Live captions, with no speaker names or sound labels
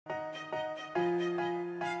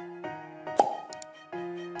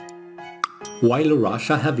While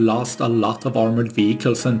Russia have lost a lot of armored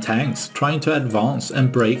vehicles and tanks trying to advance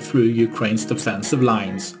and break through Ukraine's defensive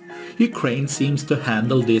lines, Ukraine seems to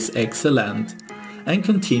handle this excellent and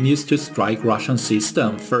continues to strike Russian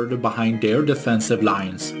system further behind their defensive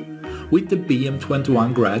lines. With the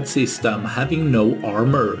BM-21 Grad system having no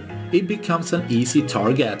armor, it becomes an easy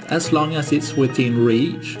target as long as it's within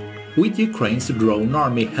reach, with Ukraine's drone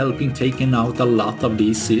army helping taking out a lot of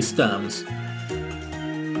these systems.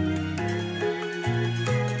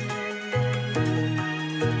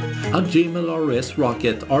 A GMLRS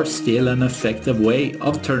rocket are still an effective way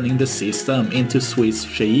of turning the system into Swiss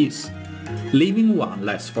cheese, leaving one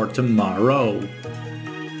less for tomorrow.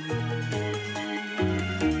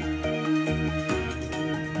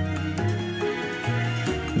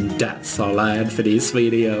 That's all I had for this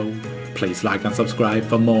video. Please like and subscribe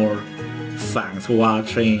for more. Thanks for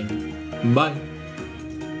watching. Bye.